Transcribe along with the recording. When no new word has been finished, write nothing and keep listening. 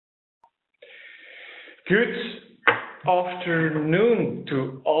Good afternoon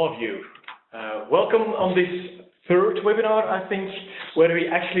to all of you. Welcome on this third webinar, I think, where we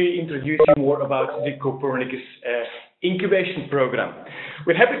actually introduce you more about the Copernicus Incubation Programme.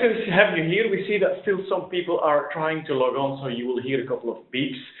 We're happy to have you here. We see that still some people are trying to log on, so you will hear a couple of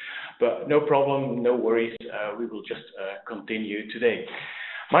beeps, but no problem, no worries. We will just continue today.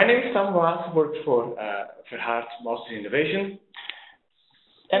 My name is Sam Waas, I work for Verhaert Master in Innovation.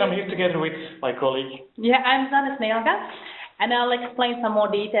 And I'm here together with my colleague. Yeah, I'm Zana Sneelga, and I'll explain some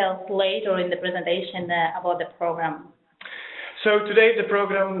more details later in the presentation about the program. So today the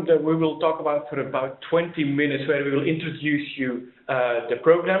program that we will talk about for about 20 minutes, where we will introduce you the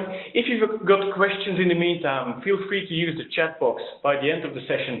program. If you've got questions in the meantime, feel free to use the chat box. By the end of the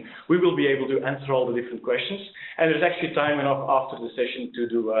session, we will be able to answer all the different questions, and there's actually time enough after the session to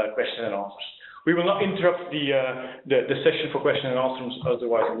do question and answers. We will not interrupt the session for question and answers,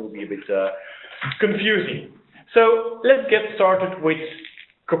 otherwise it will be a bit confusing. So let's get started with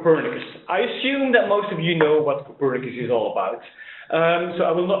Copernicus. I assume that most of you know what Copernicus is all about. So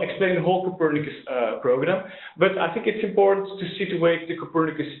I will not explain the whole Copernicus program, but I think it's important to situate the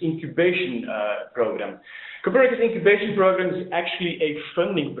Copernicus Incubation Program. Copernicus Incubation Program is actually a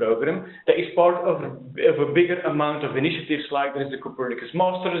funding program that is part of a bigger amount of initiatives, like there is the Copernicus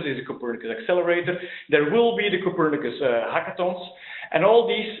Masters, there is the Copernicus Accelerator, there will be the Copernicus Hackathons, and all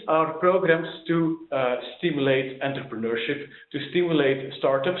these are programs to stimulate entrepreneurship, to stimulate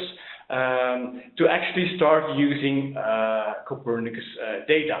startups, to actually start using Copernicus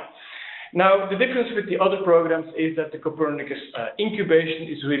data. Now, the difference with the other programs is that the Copernicus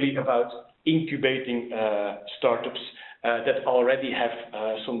incubation is really about incubating startups that already have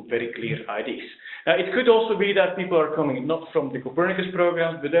some very clear ideas. Now, it could also be that people are coming not from the Copernicus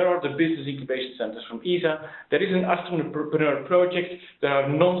program, but there are the business incubation centers from ESA, there is an entrepreneur project, there are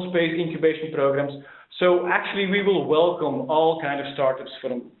non-space incubation programs. So actually we will welcome all kinds of startups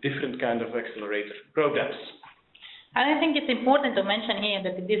from different kinds of accelerator programs. And I think it's important to mention here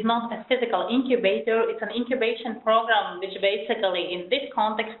that it is not a physical incubator, it's an incubation program, which basically in this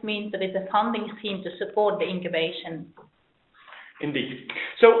context means that it's a funding scheme to support the incubation. Indeed.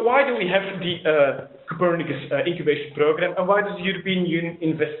 So why do we have the Copernicus Incubation Program, and why does the European Union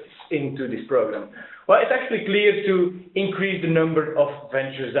invest into this program? Well, it's actually clear to increase the number of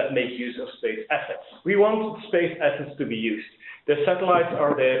ventures that make use of space assets. We want space assets to be used. The satellites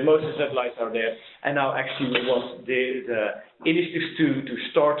are there, most of the satellites are there, and now actually we want the initiatives to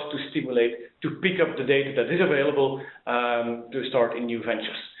start to stimulate, to pick up the data that is available to start in new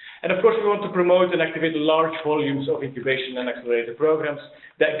ventures. And of course we want to promote and activate large volumes of incubation and accelerator programs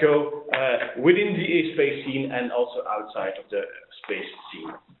that go within the space scene and also outside of the space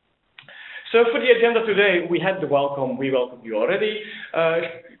scene. So for the agenda today, we had the welcome, we welcomed you already.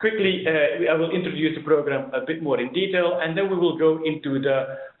 Quickly, I will introduce the program a bit more in detail, and then we will go into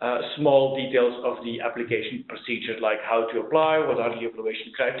the small details of the application procedure, like how to apply, what are the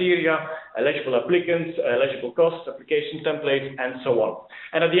evaluation criteria, eligible applicants, eligible costs, application templates, and so on.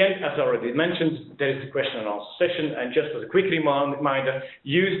 And at the end, as I already mentioned, there is the question and answer session, and just as a quick reminder,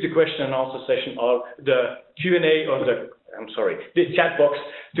 use the question and answer session or the Q&A or the chat box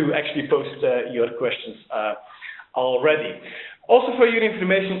to actually post your questions already. Also for your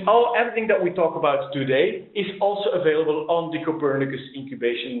information, everything that we talk about today is also available on the Copernicus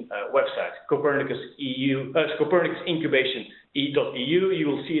Incubation website, Copernicus Incubation EU. You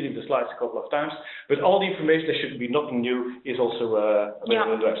will see it in the slides a couple of times, but all the information, there should be nothing new, is also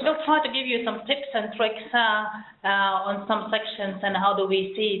available on the website. We'll try to give you some tips and tricks on some sections and how do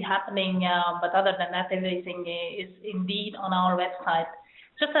we see it happening, but other than that, everything is indeed on our website.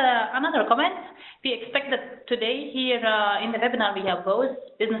 Just another comment, we expect that today here in the webinar we have both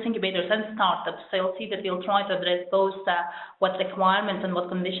business incubators and startups, so you'll see that we'll try to address both what requirements and what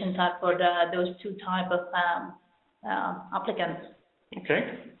conditions are for those two types of applicants.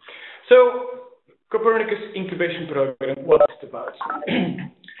 Okay, so Copernicus Incubation Program, what is it about?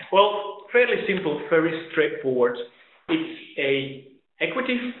 Well, fairly simple, very straightforward. It's a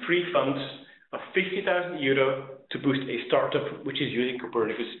equity-free fund of €50,000 to boost a startup which is using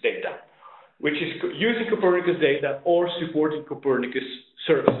Copernicus data, which is using Copernicus data or supporting Copernicus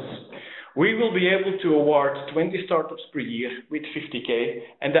services. We will be able to award 20 startups per year with 50K,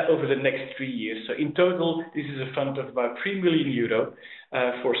 and that over the next 3 years. So in total, this is a fund of about €3 million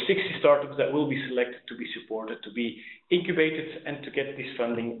for 60 startups that will be selected to be supported, to be incubated, and to get this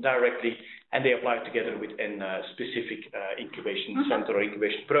funding directly, and they apply together with a specific incubation center or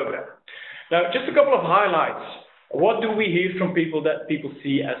incubation program. Now, just a couple of highlights. What do we hear from people that people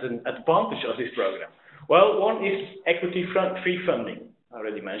see as an advantage of this program? Well, one is equity-free funding. I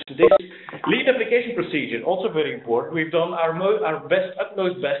already mentioned this. Lean application procedure, also very important. We've done our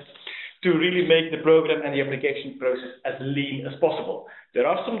utmost best to really make the program and the application process as lean as possible. There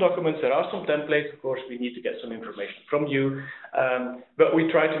are some documents, there are some templates, of course we need to get some information from you, but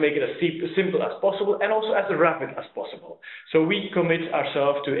we try to make it as simple as possible and also as rapid as possible. So we commit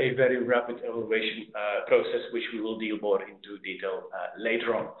ourselves to a very rapid evaluation process, which we will deal more into detail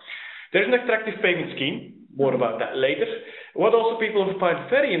later on. There's an attractive payment scheme, more about that later. What also people find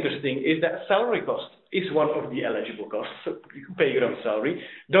very interesting is that salary cost is one of the eligible costs, so you can pay your own salary.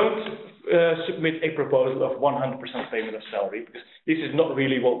 Don't submit a proposal of 100% payment of salary, because this is not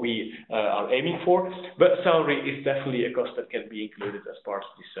really what we are aiming for, but salary is definitely a cost that can be included as part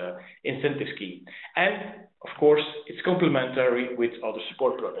of this incentive scheme. And, of course, it's complementary with other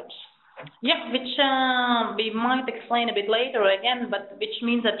support programs. Yeah, which we might explain a bit later again, but which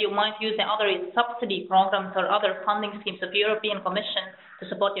means that you might use the other subsidy programs or other funding schemes of European Commission to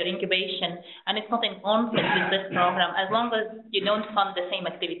support your incubation, and it's not in conflict with this program as long as you don't fund the same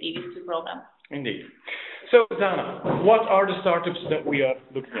activity with two programs. Indeed. So, Dana, what are the startups that we are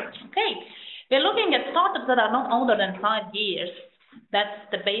looking at? Okay, we're looking at startups that are not older than 5 years. That's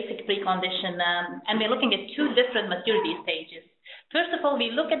the basic precondition, and we're looking at 2 different maturity stages. First of all, we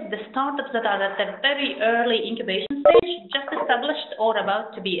look at the startups that are at the very early incubation stage, just established or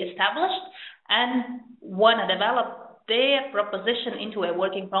about to be established, and want to develop their proposition into a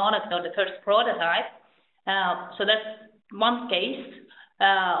working product or the first prototype. So that's one case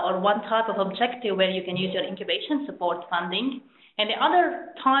or one type of objective where you can use your incubation support funding. And the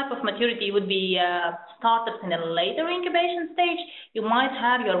other type of maturity would be startups in a later incubation stage. You might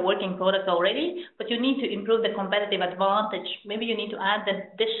have your working product already, but you need to improve the competitive advantage. Maybe you need to add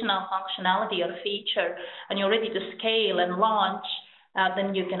additional functionality or feature, and you're ready to scale and launch.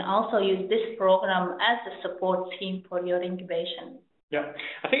 Then you can also use this program as a support team for your incubation. Yeah,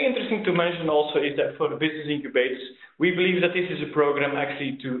 I think interesting to mention also is that for the business incubators, we believe that this is a program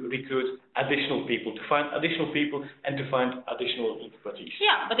actually to recruit additional people, to find additional people and to find additional expertise.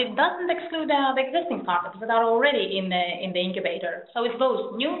 Yeah, but it doesn't exclude the existing startups that are already in the incubator. So it's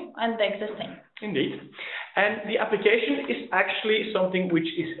both new and the existing. Indeed. And the application is actually something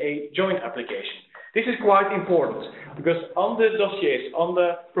which is a joint application. This is quite important because on the dossiers, on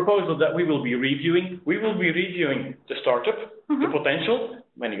the proposal that we will be reviewing the startup, the potential,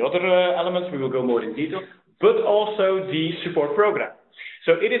 many other elements, we will go more in detail, but also the support program.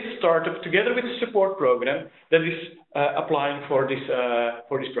 So it is a startup together with the support program that is applying for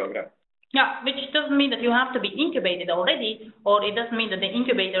this program. Yeah, which doesn't mean that you have to be incubated already, or it doesn't mean that the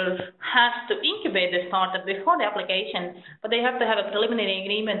incubator has to incubate the startup before the application, but they have to have a preliminary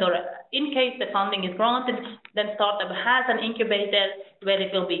agreement, or in case the funding is granted, then startup has an incubator where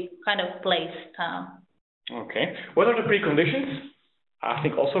it will be kind of placed. Okay. What are the preconditions? I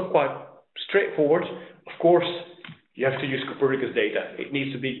think also quite straightforward. Of course, you have to use Copernicus data. It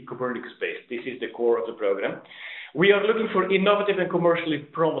needs to be Copernicus-based. This is the core of the program. We are looking for innovative and commercially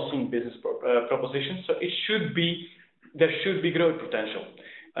promising business propositions, so there should be growth potential.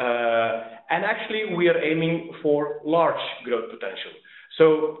 And actually, we are aiming for large growth potential.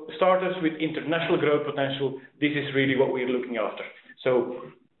 So startups with international growth potential, this is really what we're looking after. So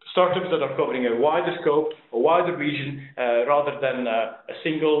startups that are covering a wider scope, a wider region, rather than a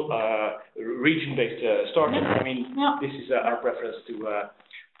single region-based startup. I mean, this is our preference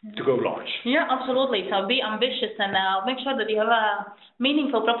to go large. Yeah, absolutely. So be ambitious and make sure that you have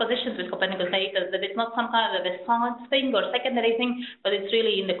meaningful propositions with Copernicus data, that it's not some kind of a side thing or secondary thing, but it's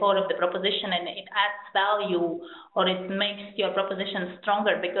really in the core of the proposition and it adds value or it makes your proposition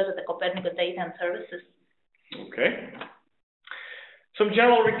stronger because of the Copernicus data and services. Okay. Some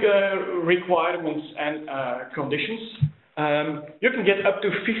general requirements and conditions. You can get up to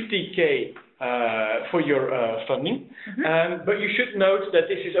 50K for your funding, but you should note that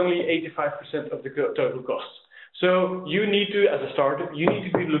this is only 85% of the total cost. So you need to, as a startup, you need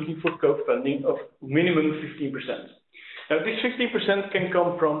to be looking for co-funding of minimum 15%. Now this 15% can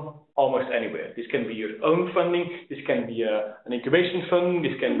come from almost anywhere. This can be your own funding, this can be an incubation fund,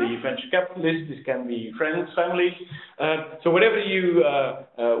 this can be venture capitalists, this can be friends, families. So whatever you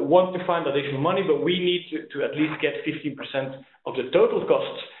want to find additional money, but we need to at least get 15% of the total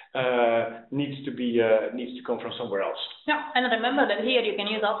costs needs to come from somewhere else. Yeah, and remember that here you can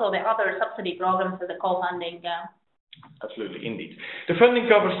use also the other subsidy programs as a co-funding. Absolutely, indeed. The funding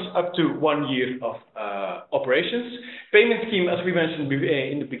covers up to 1 year of operations. Payment scheme, as we mentioned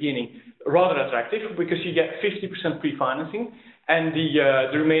in the beginning, rather attractive because you get 50% pre-financing and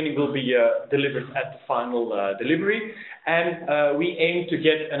the remaining will be delivered at the final delivery. And we aim to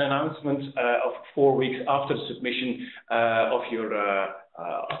get an announcement of 4 weeks after the submission of your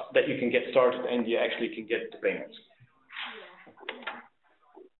that you can get started and you actually can get the payments.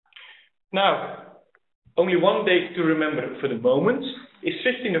 Now, only one date to remember for the moment is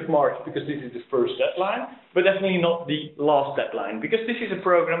 15th of March, because this is the first deadline, but definitely not the last deadline, because this is a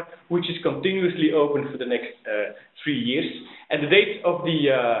program which is continuously open for the next 3 years, and the dates of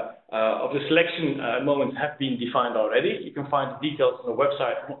the selection moments have been defined already. You can find the details on the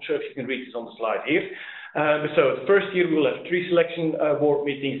website. I'm not sure if you can read this on the slide here. So the first year we'll have 3 selection board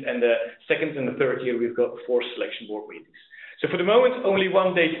meetings, and the second and the third year we've got 4 selection board meetings. So for the moment, only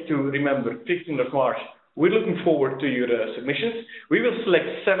one date to remember, 15th of March. We're looking forward to your submissions. We will select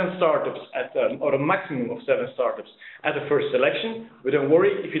 7 startups or a maximum of 7 startups at the first selection. But don't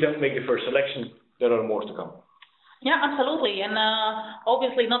worry, if you don't make the first selection, there are more to come. Yeah, absolutely. And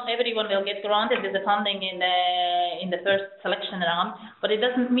obviously not everyone will get granted with the funding in the first selection round, but it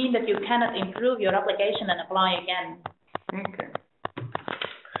doesn't mean that you cannot improve your application and apply again. Okay.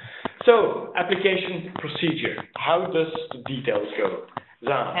 So, application procedure. How does the details go?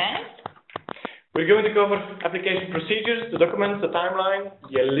 Zana. Okay. We're going to cover application procedures, the documents, the timeline,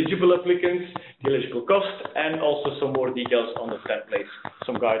 the eligible applicants, the eligible cost, and also some more details on the templates,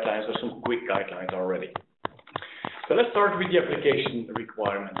 some guidelines or some quick guidelines already. So let's start with the application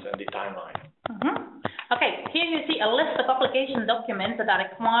requirements and the timeline. Okay, here you see a list of application documents that are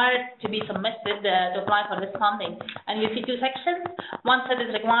required to be submitted to apply for this funding. And you see 2 sections. One set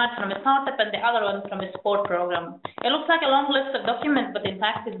is required from a startup and the other one from a support program. It looks like a long list of documents, but in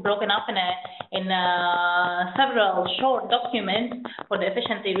fact it's broken up in several short documents for the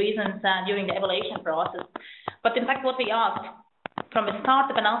efficiency reasons during the evaluation process. But in fact what we ask from a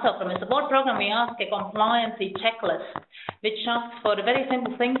startup and also from a support program, we ask a compliancy checklist, which asks for very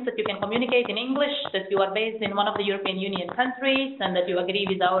simple things that you can communicate in English, that you are based in one of the European Union countries, and that you agree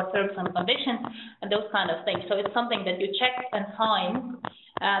with our terms and conditions, and those kind of things. So it's something that you check and sign.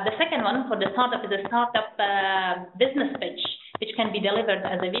 The second one for the startup is a startup business pitch, which can be delivered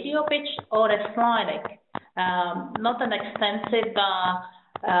as a video pitch or a slide deck. Not an extensive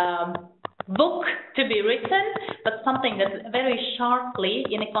book to be written, but something that very sharply,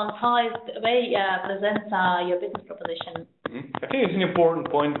 in a concise way, presents your business proposition. I think it's an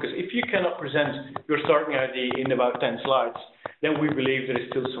important point, because if you cannot present your starting idea in about 10 slides, then we believe there is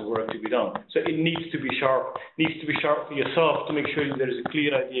still some work to be done. So it needs to be sharp. It needs to be sharp for yourself to make sure that there is a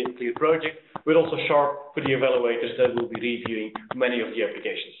clear idea, a clear project, but also sharp for the evaluators that will be reviewing many of the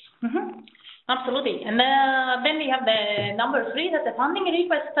applications. Absolutely. And then we have the number 3, that's the funding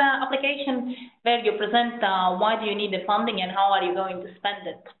request application, where you present why do you need the funding and how are you going to spend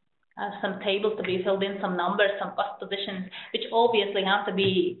it. Some tables to be filled in, some numbers, some cost positions, which obviously have to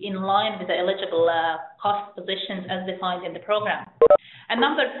be in line with the eligible cost positions as defined in the program. And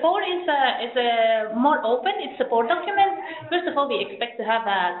number 4 is more open. It's support documents. First of all, we expect to have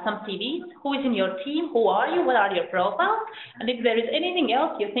some CVs. Who is in your team? Who are you? What are your profiles? And if there is anything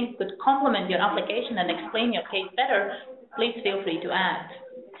else you think could complement your application and explain your case better, please feel free to add.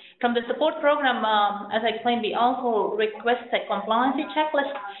 From the support program, as I explained, we also request a compliance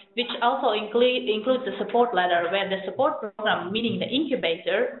checklist, which also includes the support letter, where the support program, meaning the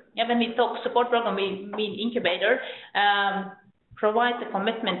incubator, when we talk support program, we mean incubator, provides a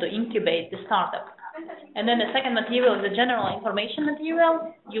commitment to incubate the startup. And then the second material is the general information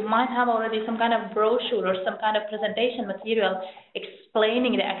material. You might have already some kind of brochure or some kind of presentation material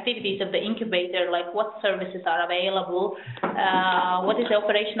explaining the activities of the incubator, like what services are available, what is the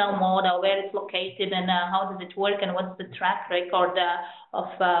operational model, where it's located, and how does it work, and what's the track record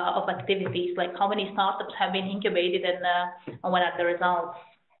of activities, like how many startups have been incubated and what are the results.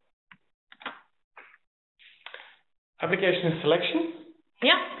 Application selection?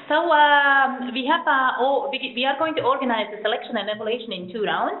 Yeah, so we are going to organize the selection and evaluation in 2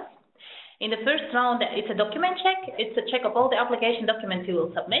 rounds. In the first round, it's a document check. It's a check of all the application documents you will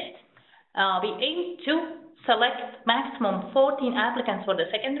submit. We aim to select maximum 14 applicants for the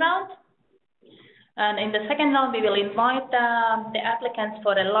second round. And in the second round, we will invite the applicants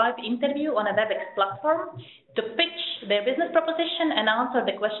for a live interview on a WebEx platform to pitch their business proposition and answer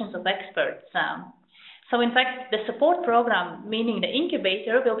the questions of experts. So in fact, the support program, meaning the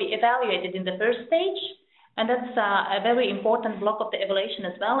incubator, will be evaluated in the first stage, and that's a very important block of the evaluation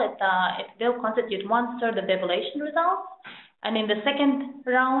as well. It will constitute 1/3 of the evaluation results. And in the second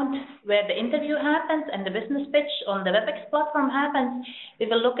round, where the interview happens and the business pitch on the WebEx platform happens, we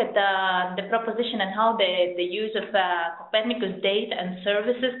will look at the proposition and how the use of Copernicus data and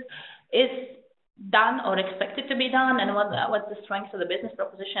services is done or expected to be done, and what's the strength of the business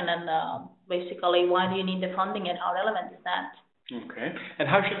proposition, and basically why do you need the funding and how relevant is that. Okay. And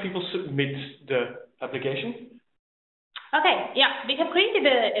how should people submit the application? Okay, yeah, we have created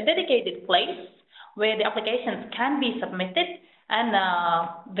a dedicated place where the applications can be submitted and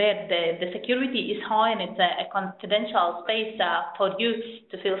where the security is high and it's a confidential space for you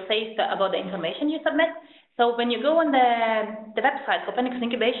to feel safe about the information you submit. So when you go on the website,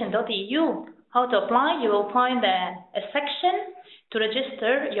 copernicusincubation.eu, how to apply, you will find a section to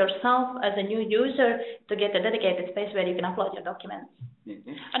register yourself as a new user to get a dedicated space where you can upload your documents.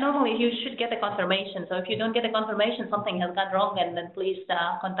 Mm-hmm. And normally you should get a confirmation. So if you don't get a confirmation, something has gone wrong, and then please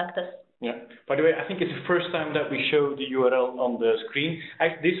contact us. Yeah. By the way, I think it's the first time that we show the URL on the screen.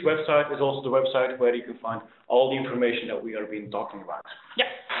 This website is also the website where you can find all the information that we have been talking about. Yeah.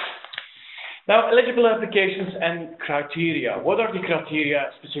 Now, eligible applications and criteria. What are the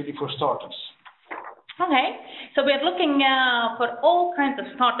criteria specifically for startups? Okay, so we are looking for all kinds of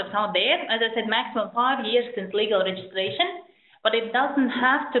startups out there. As I said, maximum 5 years since legal registration, but it doesn't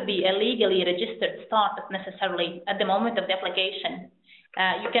have to be a legally registered startup necessarily at the moment of the application.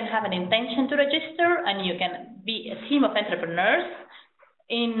 You can have an intention to register, and you can be a team of entrepreneurs.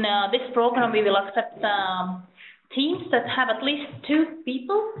 In this program, we will accept teams that have at least 2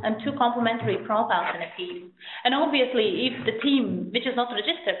 people and 2 complementary profiles in a team. And obviously, if the team, which is not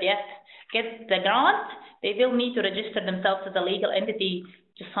registered yet, gets the grant, they will need to register themselves as a legal entity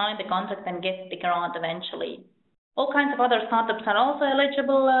to sign the contract and get the grant eventually. All kinds of other startups are also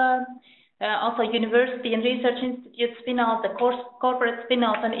eligible, also university and research institute spin-offs, the corporate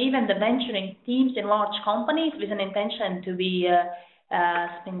spin-offs, and even the venturing teams in large companies with an intention to be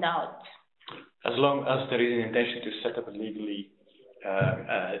spinned out. As long as there is an intention to set up a legally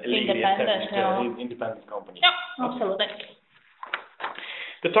independent company. Yeah, absolutely.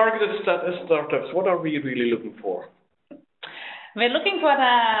 The targeted startups, what are we really looking for? We're looking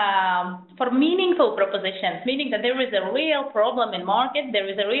for meaningful propositions, meaning that there is a real problem in market, there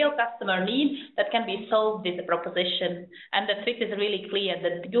is a real customer need that can be solved with the proposition, and the fit is really clear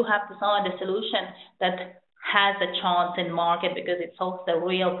that you have to find a solution that has a chance in market because it solves the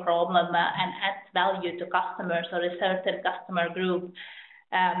real problem and adds value to customers or a certain customer group.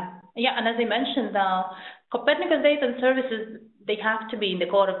 And as I mentioned, Copernicus data and services, they have to be in the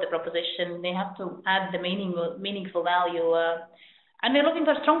core of the proposition. They have to add the meaningful value. And we're looking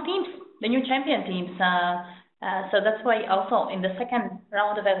for strong teams, the new champion teams. So that's why also in the second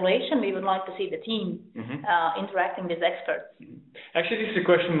round of evaluation, we would like to see the team interacting with experts. Actually, this is a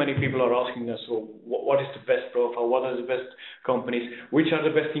question many people are asking us. So what is the best profile? What are the best companies? Which are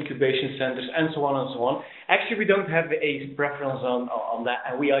the best incubation centers? And so on and so on. Actually, we don't have a preference on that.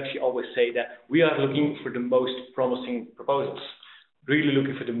 And we actually always say that we are looking for the most promising proposals. Really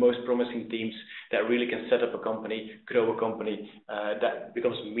looking for the most promising teams that really can set up a company, grow a company that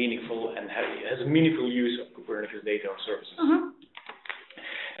becomes meaningful and has a meaningful use of Copernicus data or services.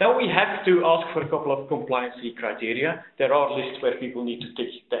 Now we have to ask for a couple of compliancy criteria. There are lists where people need to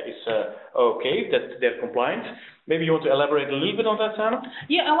tick that is okay, that they're compliant. Maybe you want to elaborate a little bit on that, Sana?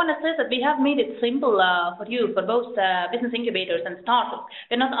 Yeah, I want to say that we have made it simple for you, for both business incubators and startups.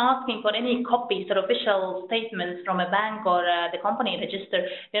 We're not asking for any copies or official statements from a bank or the company register.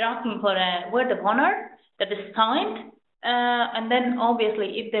 We're asking for a word of honor that is signed. And then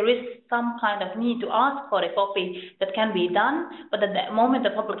obviously if there is some kind of need to ask for a copy, that can be done. But at the moment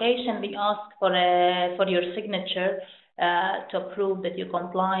of application, we ask for your signature to prove that you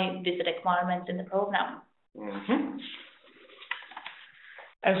comply with the requirements in the program.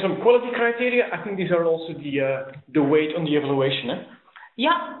 And some quality criteria, I think these are also the weight on the evaluation, eh?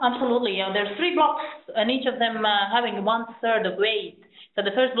 Yeah, absolutely. There's 3 blocks, and each of them having 1/3 of weight. So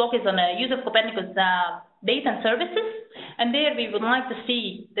the first block is on use of Copernicus data and services, and there we would like to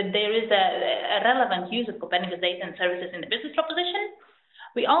see that there is a relevant use of Copernicus data and services in the business proposition.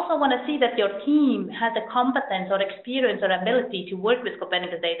 We also want to see that your team has a competence or experience or ability to work with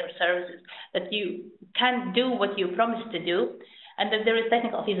Copernicus data or services, that you can do what you promised to do, and that there is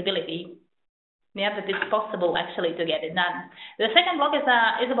technical feasibility. Yeah, that it's possible actually to get it done. The second block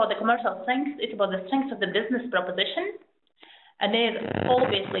is about the commercial strengths. It's about the strengths of the business proposition. And there,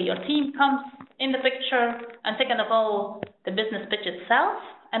 obviously, your team comes in the picture, and second of all, the business pitch itself.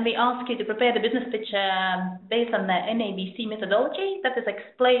 And we ask you to prepare the business pitch based on the NABC methodology that is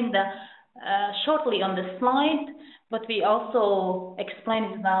explained shortly on the slide, but we also explain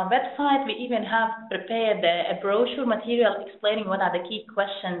it on our website. We even have prepared a brochure material explaining what are the key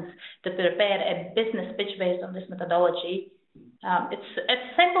questions to prepare a business pitch based on this methodology. It's a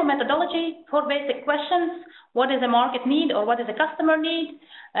simple methodology, 4 basic questions. What is the market need, or what is the customer need?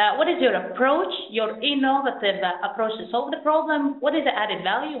 What is your approach, your innovative approach to solve the problem? What is the added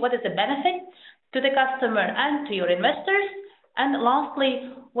value? What is the benefit to the customer and to your investors? And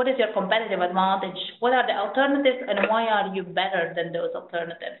lastly, what is your competitive advantage? What are the alternatives and why are you better than those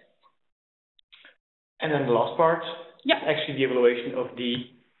alternatives? And then the last part Yeah. is actually the evaluation of the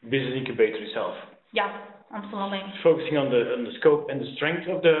business incubator itself. Yeah, absolutely. Focusing on the scope and the strength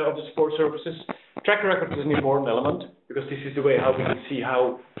of the support services. Track record is an important element because this is the way how we can see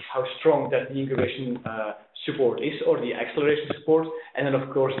how strong that the incubation support is, or the acceleration support, and then of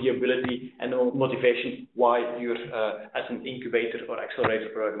course the ability and the motivation why you're as an incubator or accelerator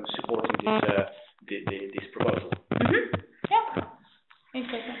program supporting this proposal. Yeah,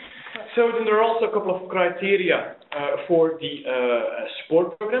 exactly. So then there are also a couple of criteria for the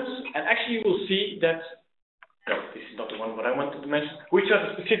support programs, and actually you will see that, no, this is not the one what I wanted to mention, which are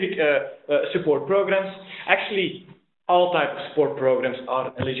the specific support programs. Actually, all types of support programs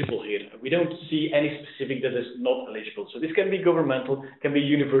are eligible here. We don't see any specific that is not eligible. So this can be governmental, can be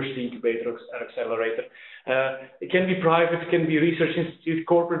university incubator or accelerator. It can be private, can be research institute,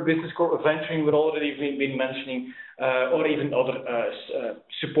 corporate business, corporate venturing, we've already been mentioning, or even other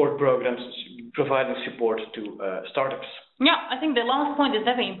support programs providing support to startups. Yeah, I think the last point is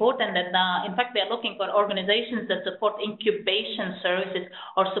very important that, in fact, they are looking for organizations that support incubation services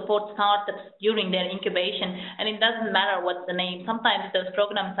or support startups during their incubation. And it doesn't matter what's the name. Sometimes those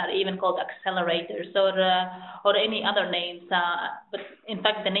programs are even called accelerators or any other names. But in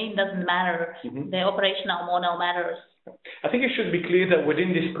fact, the name doesn't matter. The operational model matters. I think it should be clear that within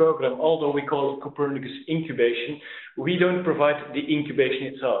this program, although we call it Copernicus Incubation, we don't provide the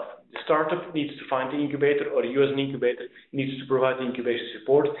incubation itself. The startup needs to find the incubator, or you as an incubator needs to provide the incubation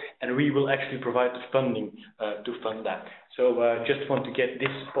support, and we will actually provide the funding to fund that. So just want to get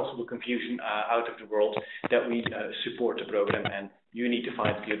this possible confusion out of the world, that we support the program and you need to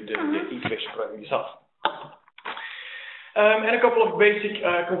find the incubation program yourself. And a couple of basic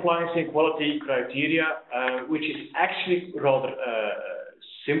compliance and quality criteria, which is actually rather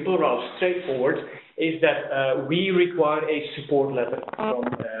simple, rather straightforward, is that we require a support letter from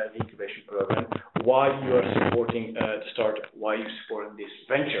the incubation program, why you are supporting the startup, why you're supporting this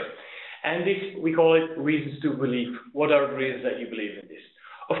venture. And this, we call it reasons to believe. What are the reasons that you believe in this?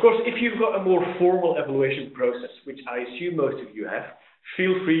 Of course, if you've got a more formal evaluation process, which I assume most of you have,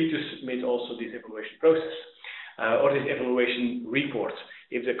 feel free to submit also this evaluation process. Or this evaluation report.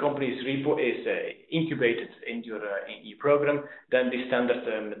 If the company's report is incubated in your program, then the standard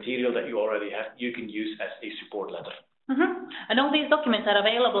material that you already have, you can use as a support letter. And all these documents are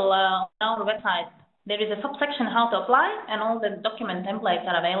available on our website. There is a subsection how to apply, and all the document templates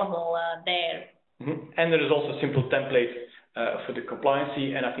are available there. And there is also a simple template for the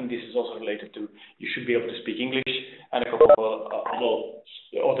compliancy, and I think this is also related to you should be able to speak English and a couple of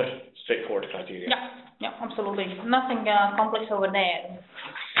other straightforward criteria. Yeah, absolutely. Nothing complex over there.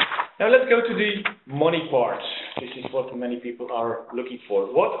 Now let's go to the money part. This is what many people are looking for.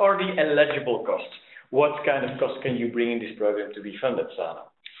 What are the eligible costs? What kind of costs can you bring in this program to be funded, Sana?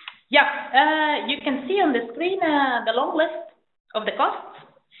 Yeah, you can see on the screen the long list of the costs.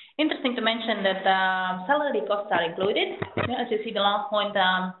 Interesting to mention that salary costs are included. As you see the last point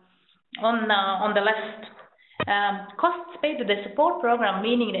on the list. Costs paid to the support program,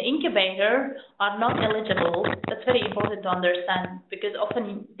 meaning the incubator, are not eligible. That's very important to understand because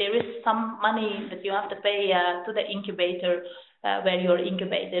often there is some money that you have to pay to the incubator where you're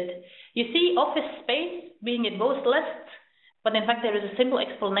incubated. You see office space being in both lists, but in fact there is a simple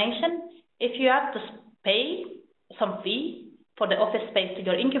explanation. If you have to pay some fee for the office space to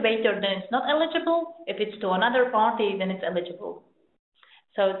your incubator, then it's not eligible. If it's to another party, then it's eligible.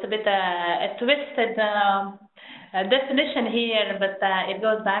 So it's a bit a twisted definition here, but it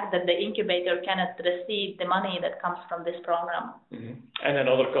goes back that the incubator cannot receive the money that comes from this program. And then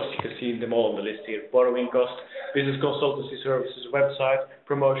other costs, you can see them all on the list here. Borrowing costs, business consultancy services, website,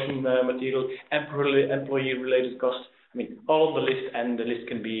 promotion material, employee-related costs. I mean, all on the list, and the list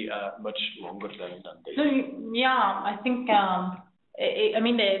can be much longer than this. So, yeah, I think... I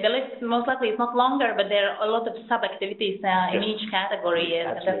mean, the list most likely is not longer, but there are a lot of sub-activities in each category.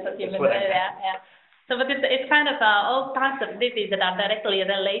 That's what you've been doing. Yeah. So, but it's kind of all types of activities that are directly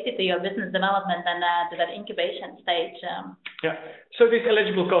related to your business development and to that incubation stage. Yeah. So this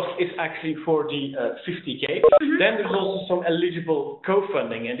eligible cost is actually for the 50K. Then there's also some eligible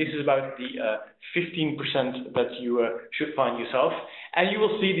co-funding, and this is about the 15% that you should find yourself. And you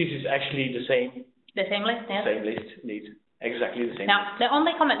will see this is actually the same. The same list, yeah. Same list, indeed. Exactly the same. Now, the only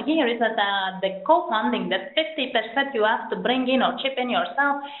comment here is that the co-funding, that 50% you have to bring in or chip in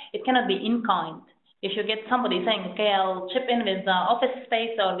yourself, it cannot be in kind. If you get somebody saying, okay, I'll chip in with office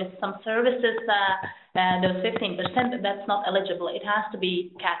space or with some services, those 15%, that's not eligible. It has to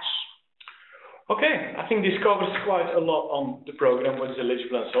be cash. Okay, I think this covers quite a lot on the program, what is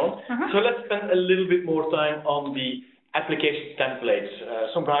eligible and so on. So let's spend a little bit more time on the application templates,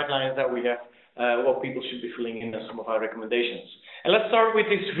 some guidelines that we have, what people should be filling in, and some of our recommendations. And let's start with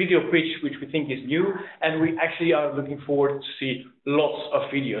this video pitch, which we think is new, and we actually are looking forward to see lots of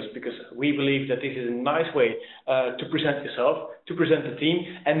videos, because we believe that this is a nice way to present yourself, to present the team,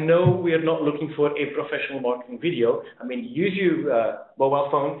 and no, we are not looking for a professional marketing video. I mean, use your mobile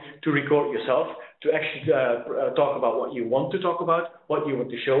phone to record yourself, to actually talk about what you want to talk about, what you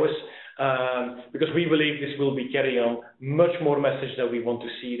want to show us, because we believe this will be carrying on much more message that we want to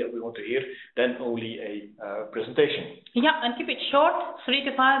see, that we want to hear, than only a presentation. Yeah, and keep it short, 3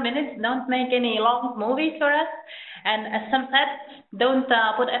 to 5 minutes. Don't make any long movies for us. And as Sam said, don't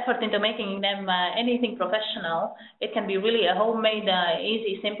put effort into making them anything professional. It can be really a homemade,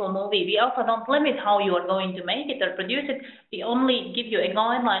 easy, simple movie. We also don't limit how you are going to make it or produce it. We only give you a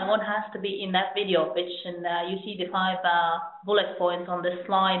guideline what has to be in that video pitch, and you see the 5 bullet points on the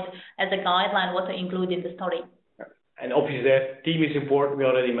slide as a guideline what to include in the story. And obviously, the team is important. We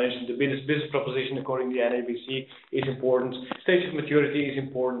already mentioned the business proposition according to the NABC is important. Stage of maturity is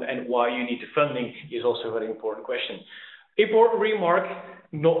important, and why you need the funding is also a very important question. Important remark: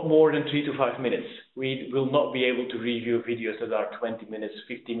 not more than 3 to 5 minutes. We will not be able to review videos that are 20 minutes,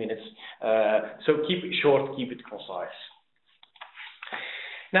 50 minutes. So keep it short, keep it concise.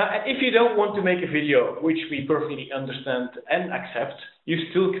 Now, if you don't want to make a video, which we perfectly understand and accept, you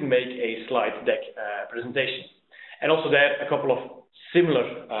still can make a slide deck presentation. And also there a couple of similar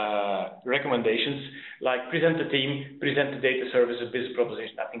recommendations, like present the team, present the data service, a business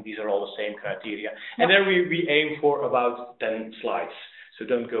proposition. I think these are all the same criteria. And there we aim for about 10 slides. So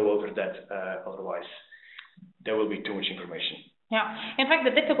don't go over that, otherwise there will be too much information. Yeah, in fact,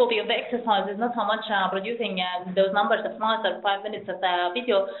 the difficulty of the exercise is not so much producing those numbers of slides or 5 minutes of the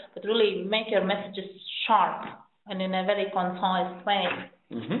video, but really make your messages sharp and in a very concise way.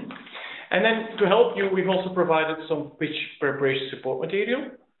 And then to help you, we've also provided some pitch preparation support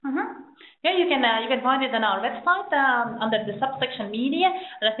material. Yeah, you can find it on our website under the subsection media,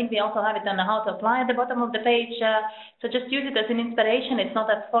 and I think we also have it on how to apply at the bottom of the page. So just use it as an inspiration. It's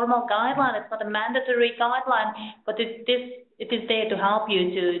not a formal guideline, it's not a mandatory guideline, but it is there to help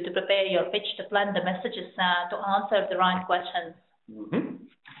you to prepare your pitch, to plan the messages, to answer the right questions.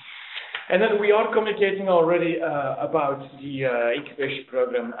 And then we are communicating already about the incubation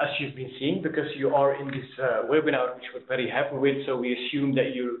program, as you've been seeing, because you are in this webinar, which we're very happy with. So we assume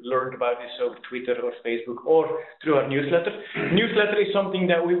that you learned about this over Twitter or Facebook or through our newsletter. Newsletter is something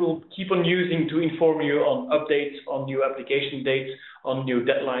that we will keep on using to inform you on updates, on new application dates, on new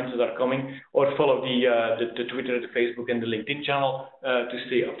deadlines that are coming, or follow the Twitter, the Facebook, and the LinkedIn channel to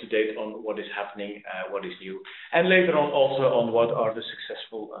stay up to date on what is happening, what is new, and later on also on what are the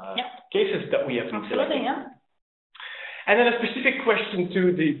successful cases that we have been selecting. And then a specific question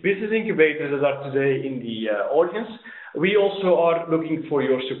to the business incubators that are today in the audience. We also are looking for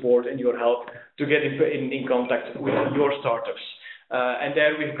your support and your help to get in contact with your startups. And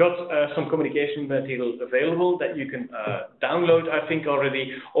there we've got some communication material available that you can download, I think,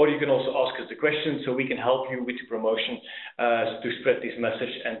 already, or you can also ask us the questions so we can help you with the promotion to spread this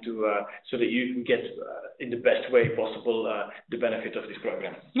message and to so that you can get in the best way possible the benefit of this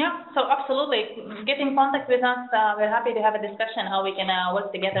program. Yeah, so absolutely. Get in contact with us. We're happy to have a discussion how we can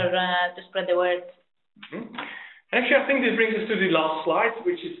work together to spread the word. Actually, I think this brings us to the last slide,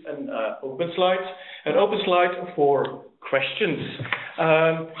 which is an open slide. An open slide for questions.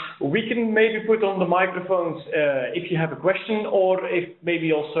 We can maybe put on the microphones if you have a question, or if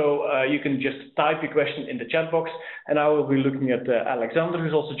maybe also you can just type your question in the chat box, and I will be looking at Alexander,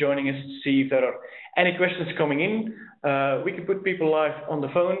 who's also joining us, to see if there are any questions coming in. We can put people live on the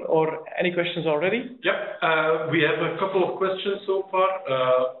phone, or any questions already? Yeah, we have a couple of questions so far.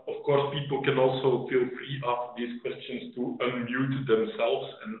 Of course, people can also feel free after these questions to unmute themselves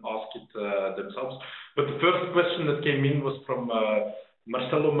and ask it themselves. But the first question that came in was from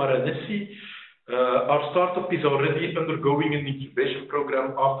Marcello Maranesi. Our startup is already undergoing an incubation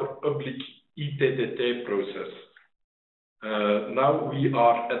program after public ETTT process. Now we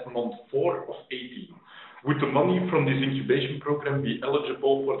are at month 4 of 18. Would the money from this incubation program be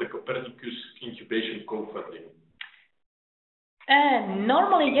eligible for the Copernicus Incubation co-funding?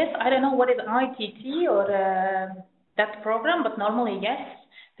 Normally, yes. I don't know what is ITT or that program, but normally, yes.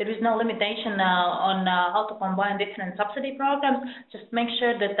 There is no limitation on how to combine different subsidy programs. Just make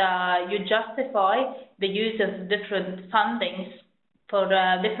sure that you justify the use of different fundings for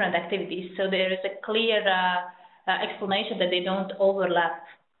different activities. So there is a clear explanation that they don't overlap.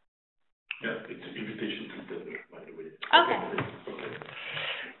 Yeah, it's an invitation to tender, by the way. Okay.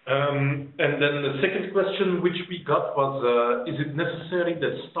 And then the second question which we got was, is it necessary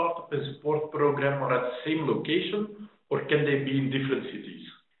that startup and support program are at the same location, or can they be in different cities?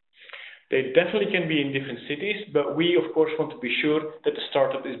 They definitely can be in different cities, but we of course want to be sure that the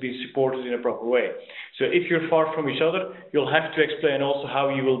startup is being supported in a proper way. So if you're far from each other, you'll have to explain also how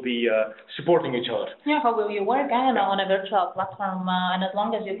you will be supporting each other. Yeah, how will you work on a virtual platform, and as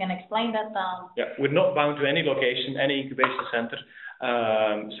long as you can explain that. Yeah, we're not bound to any location, any incubation center,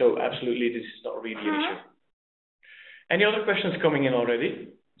 so absolutely this is not really an issue. Any other questions coming in already?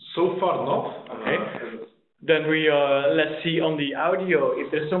 So far not. Okay. Then we let's see on the audio. If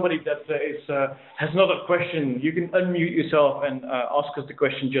there's somebody that has another question, you can unmute yourself and ask us the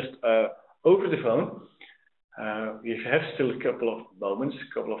question just over the phone. We have still a couple of moments, a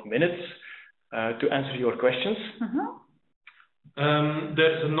couple of minutes to answer your questions.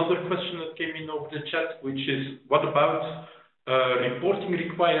 There's another question that came in over the chat, which is, what about reporting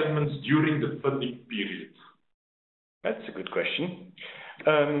requirements during the funding period? That's a good question.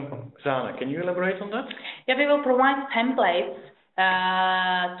 Zana, can you elaborate on that? Yeah, we will provide templates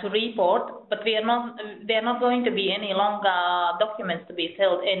to report, but they are not going to be any long documents to be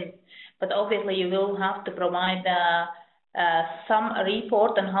filled in. But obviously, you will have to provide some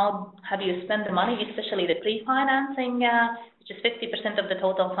report on how have you spent the money, especially the pre-financing, which is 50% of the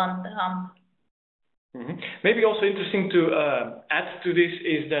total fund. Maybe also interesting to add to this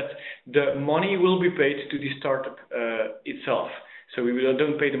is that the money will be paid to the startup itself. So we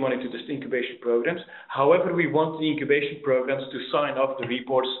don't pay the money to the incubation programs. However, we want the incubation programs to sign off the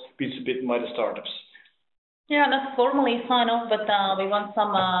reports being submitted by the startups. Yeah, not formally sign off, but we want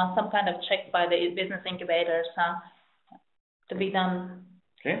some kind of check by the business incubators to be done.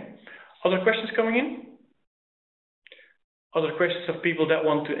 Okay. Other questions coming in? Other questions of people that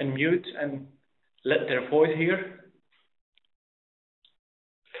want to unmute and let their voice hear?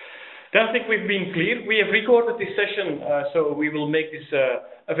 Then I think we've been clear. We have recorded this session, so we will make this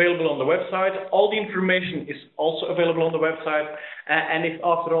available on the website. All the information is also available on the website. And if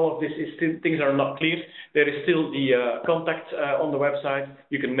after all of this things are not clear, there is still the contact on the website.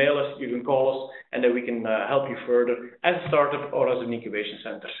 You can mail us, you can call us, and then we can help you further as a startup or as an incubation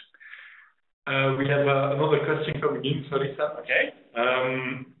center. We have another question coming in. Sorry, Sam. Okay.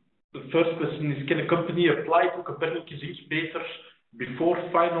 The first question is, can a company apply to Copernicus Incubators before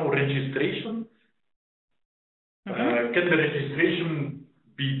final registration? Can the registration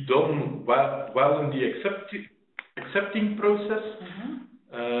be done while in the accepting process?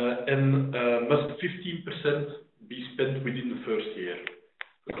 And must 15% be spent within the first year?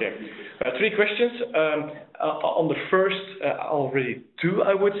 Okay, 3 questions. On the first, already 2,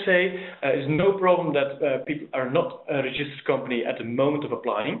 I would say. There's no problem that people are not a registered company at the moment of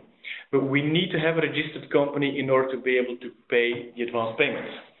applying, but we need to have a registered company in order to be able to pay the advance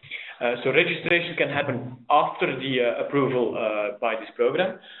payments. So registration can happen after the approval by this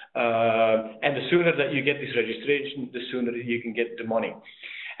program, and the sooner that you get this registration, the sooner you can get the money.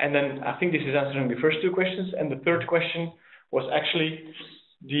 And then I think this is answering the first 2 questions, and the third question was actually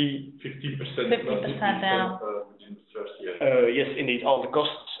the 50%. 50%, yeah. Within the first year. Yes, indeed. All the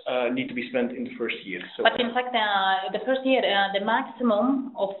costs need to be spent in the first year. So. But in fact, the first year, the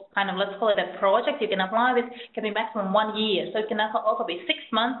maximum of kind of, let's call it a project you can apply with can be maximum 1 year. So it can also be 6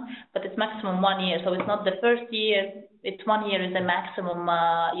 months, but it's maximum 1 year. So it's not the first year, it's 1 year is the maximum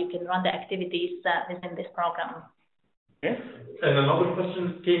you can run the activities within this program. Okay. And another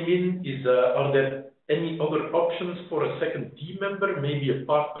question that came in is, are there any other options for a second team member, maybe a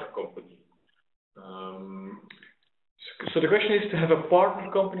partner company? So the question is to have a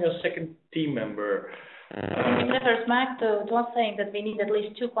partner company or second team member. It refers back to us saying that we need at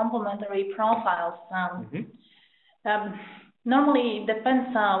least 2 complementary profiles. Normally, it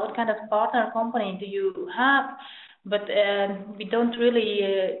depends what kind of partner company do you have, but we don't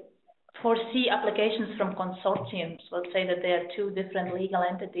really foresee applications from consortiums. Let's say that there are 2 different legal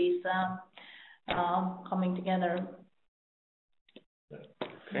entities coming together.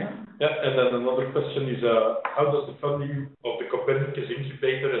 Okay. Yeah, and then another question is, how does the funding of the Copernicus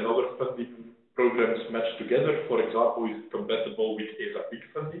Incubator and other funding programs match together? For example, is it compatible with ESA big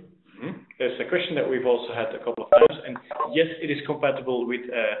funding? There's a question that we've also had a couple of times, and yes, it is compatible with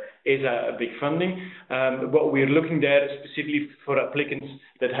ESA big funding. What we're looking there specifically for applicants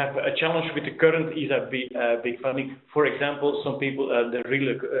that have a challenge with the current ESA big funding. For example, some people, the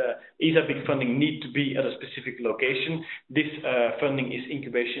real ESA big funding need to be at a specific location. This funding is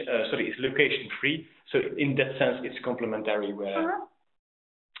is location free. So in that sense, it's complementary.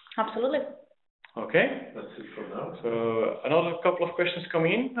 Absolutely. Okay. That's it for now. So another couple of questions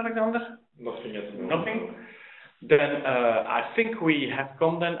coming in, Alexander? Nothing at the moment. Nothing? then I think we have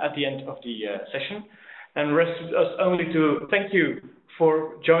come then at the end of the session. And rest us only to thank you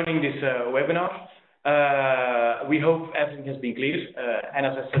for joining this webinar. We hope everything has been clear. And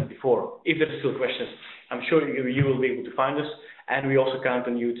as I said before, if there are still questions, I'm sure you will be able to find us. And we also count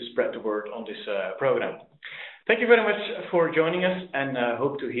on you to spread the word on this program. Thank you very much for joining us, and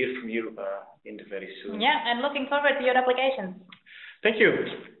hope to hear from you in the very soon. Yeah, and looking forward to your applications. Thank you.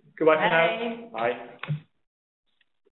 Goodbye Bye. for now. Bye.